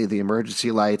there, only the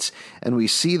emergency lights, and we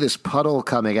see this puddle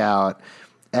coming out,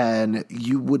 and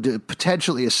you would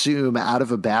potentially assume out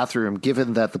of a bathroom,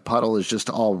 given that the puddle is just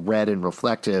all red and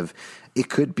reflective, it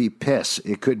could be piss,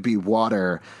 it could be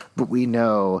water, but we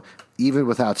know, even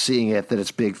without seeing it, that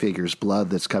it's Big Figure's blood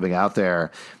that's coming out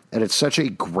there, and it's such a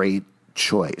great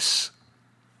choice.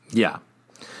 Yeah.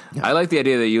 I like the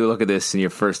idea that you look at this and your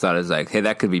first thought is like, hey,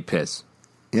 that could be piss.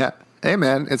 Yeah. Hey,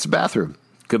 man, it's a bathroom.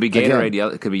 Could be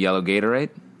Gatorade. It could be yellow Gatorade.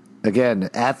 Again,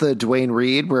 at the Dwayne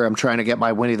Reed where I'm trying to get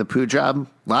my Winnie the Pooh job,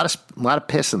 a lot of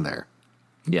piss in there.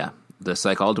 Yeah. Just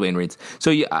like all Dwayne Reeds.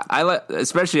 So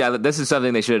this is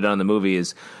something they should have done in the movie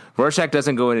is Rorschach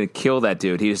doesn't go in and kill that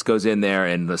dude. He just goes in there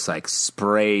and just like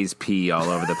sprays pee all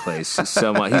over the place.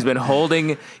 So much. He's been holding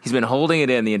it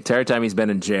in the entire time he's been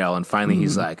in jail, and finally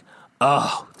he's like,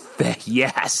 "Oh,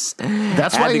 yes."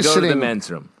 That's why he's sitting to the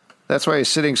men's room. That's why he's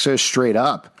sitting so straight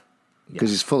up because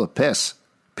he's full of piss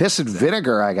and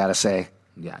vinegar. I gotta say.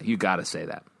 Yeah, you gotta say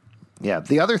that. Yeah,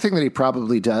 the other thing that he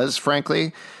probably does,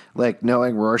 frankly, like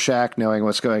knowing Rorschach, knowing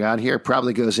what's going on here,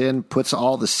 probably goes in, puts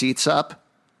all the seats up,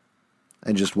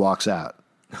 and just walks out.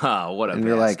 Oh, what a bastard.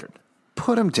 You're like,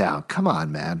 put him down. Come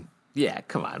on, man. Yeah,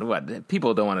 come on. What?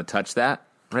 People don't want to touch that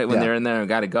right when they're in there and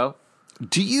got to go.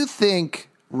 Do you think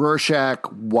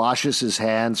Rorschach washes his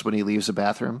hands when he leaves the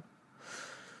bathroom?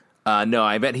 No,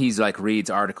 I bet he's like reads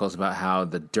articles about how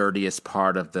the dirtiest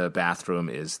part of the bathroom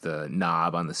is the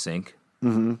knob on the sink.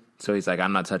 Mm-hmm. So he's like,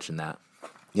 I'm not touching that.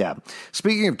 Yeah.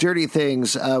 Speaking of dirty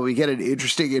things, we get an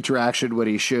interesting interaction when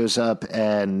he shows up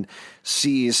and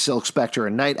sees Silk Spectre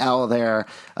and Night Owl there,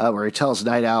 where he tells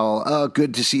Night Owl, "Oh,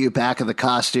 good to see you back in the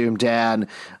costume, Dan.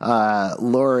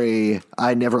 Laurie,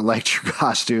 I never liked your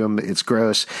costume. It's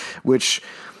gross," which,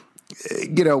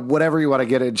 you know, whatever you want to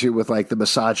get into with like the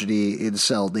misogyny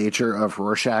incel nature of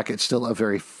Rorschach, it's still a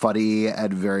very funny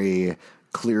and very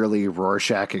clearly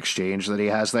Rorschach exchange that he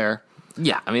has there.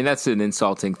 Yeah, I mean, that's an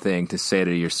insulting thing to say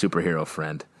to your superhero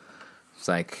friend. It's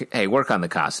like, hey, work on the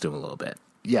costume a little bit.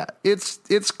 Yeah, it's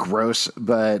gross,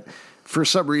 but for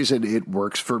some reason it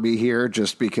works for me here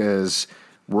just because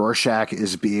Rorschach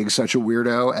is being such a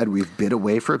weirdo and we've been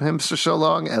away from him for so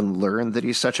long and learned that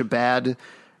he's such a bad,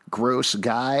 gross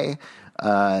guy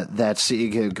that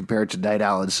seeing him compared to Night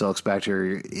Owl and Silk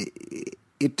Spectre,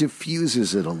 it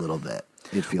diffuses it a little bit.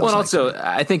 It feels. Well, and like also,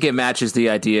 I think it matches the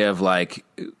idea of like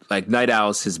Night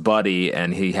Owl's his buddy,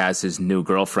 and he has his new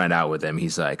girlfriend out with him.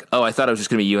 He's like, "Oh, I thought it was just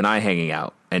going to be you and I hanging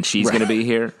out, and she's going to be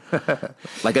here.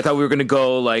 Like, I thought we were going to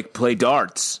go like play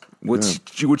darts. What's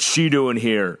she doing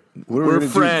here? We're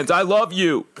friends. I love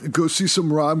you. Go see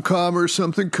some rom-com or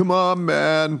something. Come on,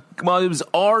 man. Come on, it was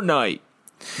our night.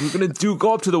 We're going to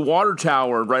go up to the water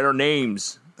tower and write our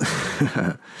names."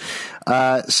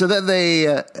 So then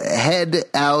they head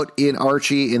out in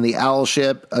Archie in the owl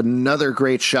ship. Another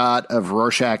great shot of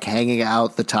Rorschach hanging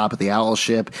out the top of the owl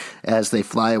ship as they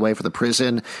fly away from the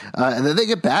prison. And then they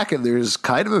get back, and there's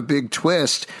kind of a big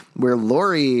twist where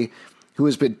Laurie, who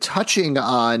has been touching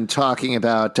on talking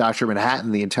about Dr.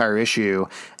 Manhattan the entire issue,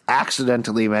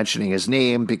 accidentally mentioning his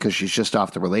name because she's just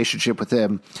off the relationship with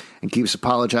him and keeps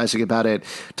apologizing about it,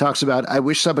 talks about, I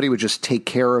wish somebody would just take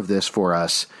care of this for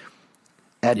us.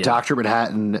 And Dr.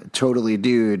 Manhattan, totally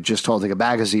dude, just holding a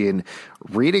magazine,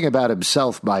 reading about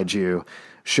himself, mind you,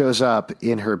 shows up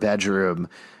in her bedroom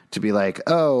to be like,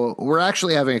 oh, we're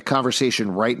actually having a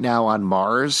conversation right now on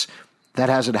Mars. That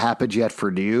hasn't happened yet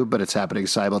for you, but it's happening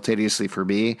simultaneously for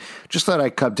me. Just thought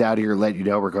I'd come down here and let you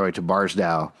know we're going to Mars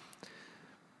now.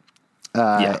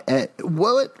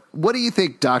 What do you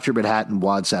think Dr. Manhattan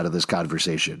wants out of this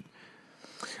conversation?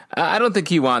 I don't think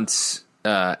he wants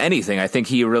anything. I think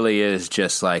he really is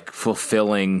just like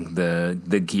fulfilling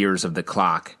the gears of the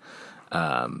clock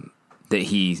that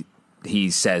he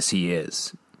says he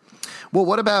is. Well,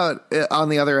 what about on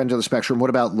the other end of the spectrum? What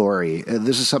about Laurie?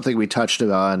 This is something we touched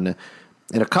on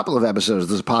in a couple of episodes of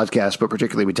this podcast, but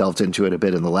particularly we delved into it a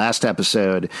bit in the last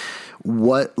episode.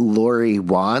 What Laurie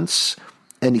wants.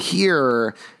 And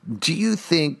here, do you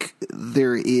think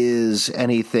there is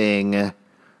anything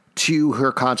to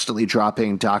her constantly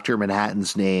dropping Dr.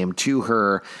 Manhattan's name, to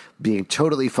her being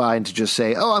totally fine to just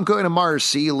say, oh, I'm going to Mars,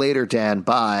 see you later, Dan,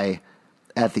 bye,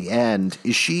 at the end?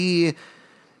 Is she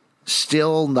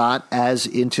still not as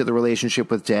into the relationship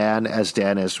with Dan as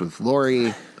Dan is with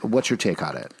Laurie? What's your take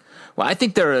on it? Well, I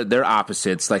think they're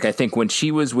opposites. Like, I think when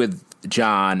she was with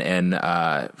John and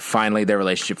finally their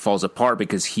relationship falls apart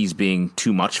because he's being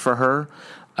too much for her,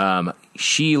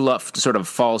 she sort of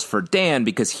falls for Dan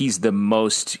because he's the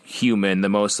most human, the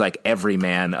most like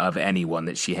everyman of anyone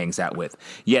that she hangs out with,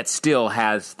 yet still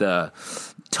has the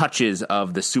touches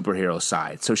of the superhero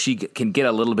side. So she can get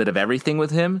a little bit of everything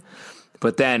with him.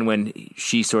 But then when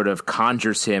she sort of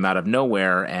conjures him out of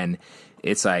nowhere and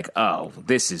it's like, oh,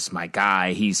 this is my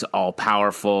guy. He's all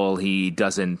powerful. He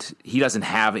doesn't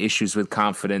have issues with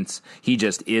confidence. He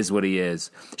just is what he is.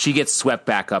 She gets swept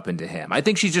back up into him. I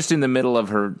think she's just in the middle of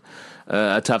her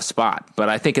a tough spot. But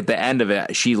I think at the end of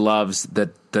it, she loves the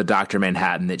Dr.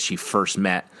 Manhattan that she first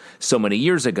met so many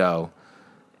years ago.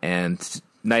 And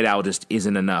Night Owl just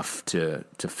isn't enough to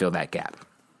fill that gap.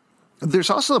 There's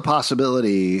also the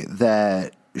possibility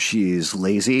that she's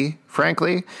lazy,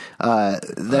 frankly.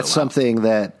 That's something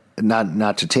that,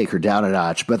 not to take her down a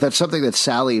notch, but that's something that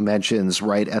Sally mentions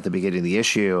right at the beginning of the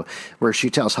issue, where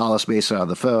she tells Hollis Mason on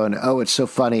the phone, oh, it's so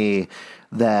funny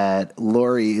that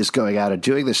Laurie is going out and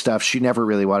doing this stuff. She never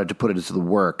really wanted to put it into the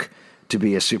work to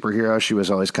be a superhero. She was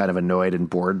always kind of annoyed and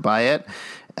bored by it.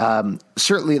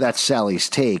 Certainly that's Sally's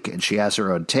take, and she has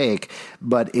her own take,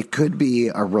 but it could be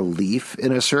a relief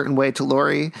in a certain way to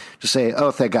Laurie to say,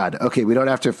 oh, thank God. Okay, we don't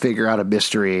have to figure out a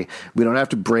mystery. We don't have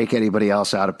to break anybody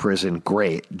else out of prison.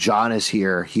 Great. John is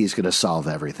here. He's going to solve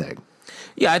everything.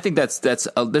 Yeah, I think there's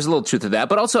a little truth to that.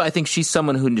 But also I think she's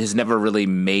someone who has never really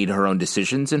made her own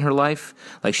decisions in her life.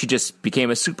 Like, she just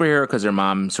became a superhero because her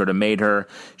mom sort of made her.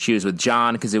 She was with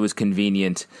John because it was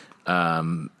convenient.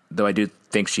 Though I do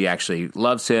think she actually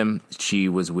loves him. She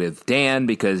was with Dan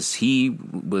because he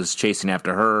was chasing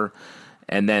after her.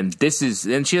 And then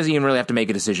and she doesn't even really have to make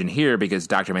a decision here because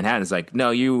Dr. Manhattan is like,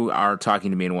 no, you are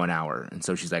talking to me in 1 hour. And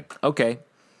so she's like, okay.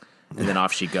 And then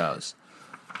off she goes.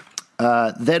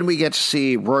 Then we get to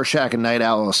see Rorschach and Night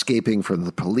Owl escaping from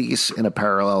the police in a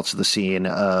parallel to the scene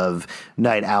of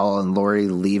Night Owl and Laurie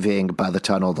leaving by the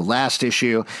tunnel the last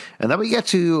issue. And then we get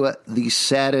to the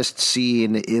saddest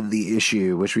scene in the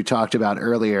issue, which we talked about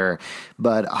earlier,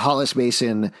 but Hollis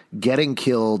Mason getting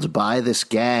killed by this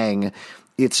gang.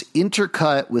 It's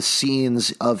intercut with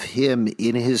scenes of him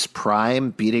in his prime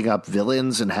beating up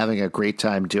villains and having a great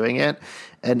time doing it.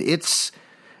 And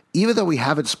even though we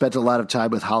haven't spent a lot of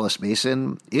time with Hollis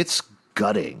Mason, it's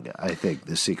gutting, I think,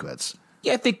 this sequence.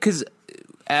 Yeah, I think because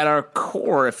at our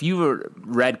core, if you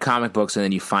read comic books and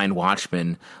then you find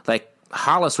Watchmen, like,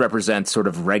 Hollis represents sort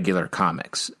of regular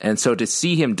comics. And so to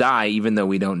see him die, even though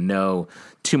we don't know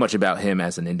too much about him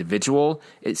as an individual,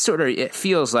 it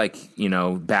feels like,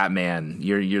 Batman.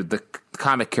 You're the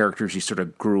comic characters you sort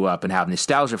of grew up and have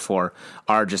nostalgia for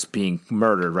are just being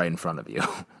murdered right in front of you.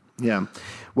 Yeah.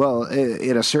 Well,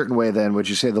 in a certain way, then, would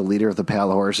you say the leader of the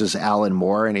Pale Horse is Alan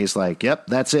Moore? And he's like, yep,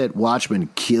 that's it. Watchmen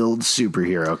killed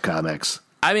superhero comics.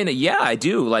 I mean, yeah, I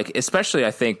do. Like, especially,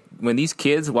 I think, when these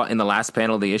kids, in the last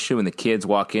panel of the issue, when the kids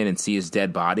walk in and see his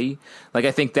dead body, like,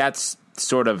 I think that's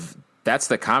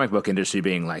the comic book industry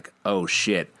being like, oh,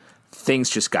 shit, things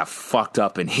just got fucked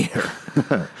up in here.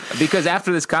 Because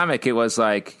after this comic, it was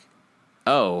like,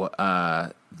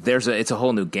 it's a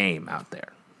whole new game out there.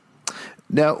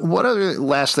 Now, one other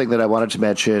last thing that I wanted to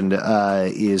mention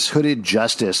is Hooded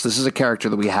Justice. This is a character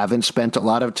that we haven't spent a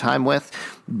lot of time with,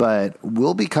 but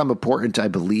will become important, I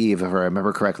believe, if I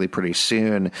remember correctly, pretty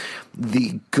soon.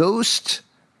 The ghost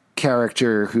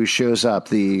character who shows up,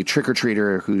 the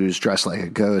trick-or-treater who's dressed like a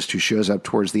ghost, who shows up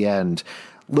towards the end,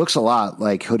 looks a lot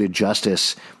like Hooded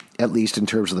Justice, at least in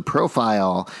terms of the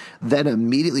profile. Then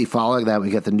immediately following that,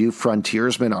 we get the new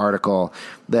Frontiersman article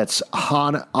that's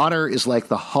honor is like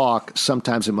the hawk,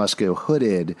 sometimes it must go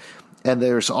hooded. And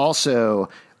there's also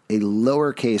a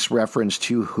lowercase reference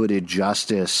to Hooded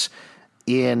Justice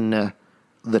in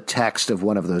the text of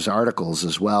one of those articles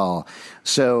as well.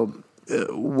 So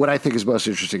what I think is most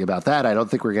interesting about that, I don't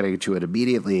think we're getting to it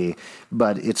immediately,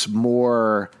 but it's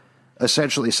more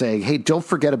essentially saying, hey, don't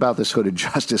forget about this Hooded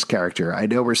Justice character. I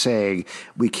know we're saying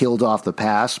we killed off the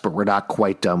past, but we're not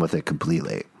quite done with it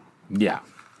completely. Yeah.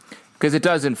 Because it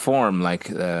does inform,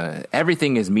 like,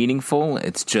 everything is meaningful.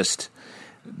 It's just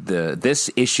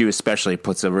this issue especially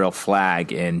puts a real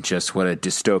flag in just what a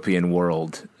dystopian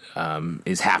world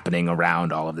is happening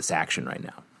around all of this action right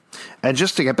now. And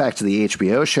just to get back to the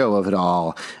HBO show of it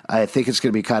all, I think it's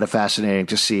going to be kind of fascinating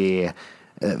to see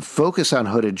focus on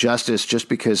Hooded Justice, just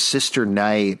because Sister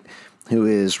Night, who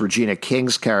is Regina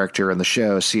King's character in the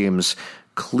show, seems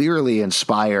clearly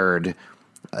inspired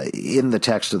in the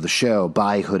text of the show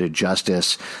by Hooded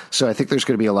Justice. So I think there's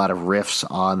going to be a lot of riffs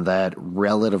on that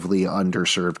relatively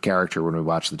underserved character when we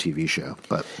watch the TV show,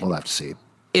 but we'll have to see.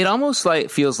 It almost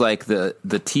feels like the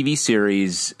TV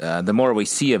series, the more we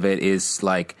see of it, is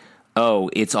like, oh,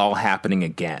 it's all happening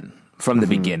again from the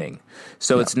beginning.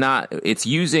 So it's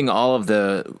using all of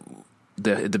the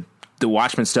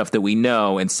Watchmen stuff that we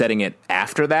know and setting it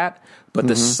after that, but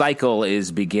the cycle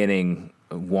is beginning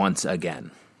once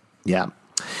again. Yeah.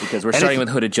 Because we're starting with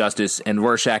Hooded Justice, and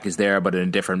Rorschach is there, but in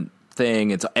a different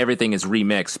thing. Everything is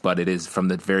remixed, but it is from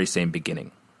the very same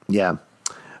beginning. Yeah.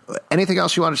 Anything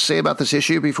else you wanted to say about this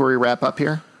issue before we wrap up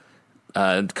here?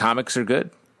 Comics are good.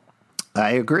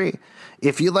 I agree.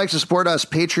 If you'd like to support us,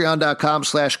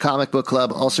 patreon.com/Comic Book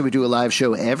Club. Also, we do a live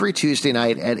show every Tuesday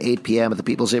night at 8 p.m. at the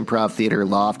People's Improv Theater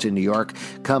Loft in New York.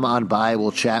 Come on by.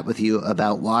 We'll chat with you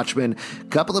about Watchmen. A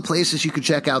couple of places you can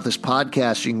check out this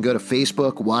podcast. You can go to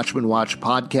Facebook, Watchmen Watch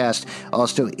Podcast.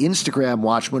 Also, Instagram,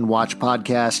 Watchmen Watch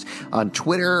Podcast. On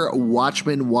Twitter,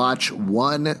 Watchmen Watch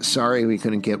 1. Sorry, we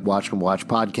couldn't get Watchmen Watch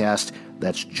Podcast.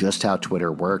 That's just how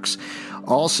Twitter works.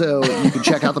 Also, you can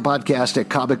check out the podcast at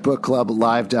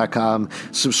comicbookclublive.com.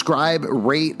 Subscribe,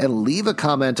 rate, and leave a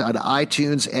comment on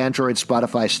iTunes, Android,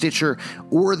 Spotify, Stitcher,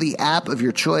 or the app of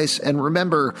your choice. And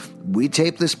remember, we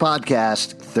taped this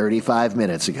podcast 35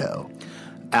 minutes ago.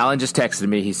 Alan just texted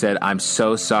me. He said, I'm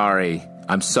so sorry.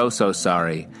 I'm so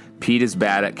sorry. Pete is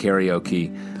bad at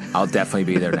karaoke. I'll definitely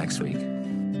be there next week.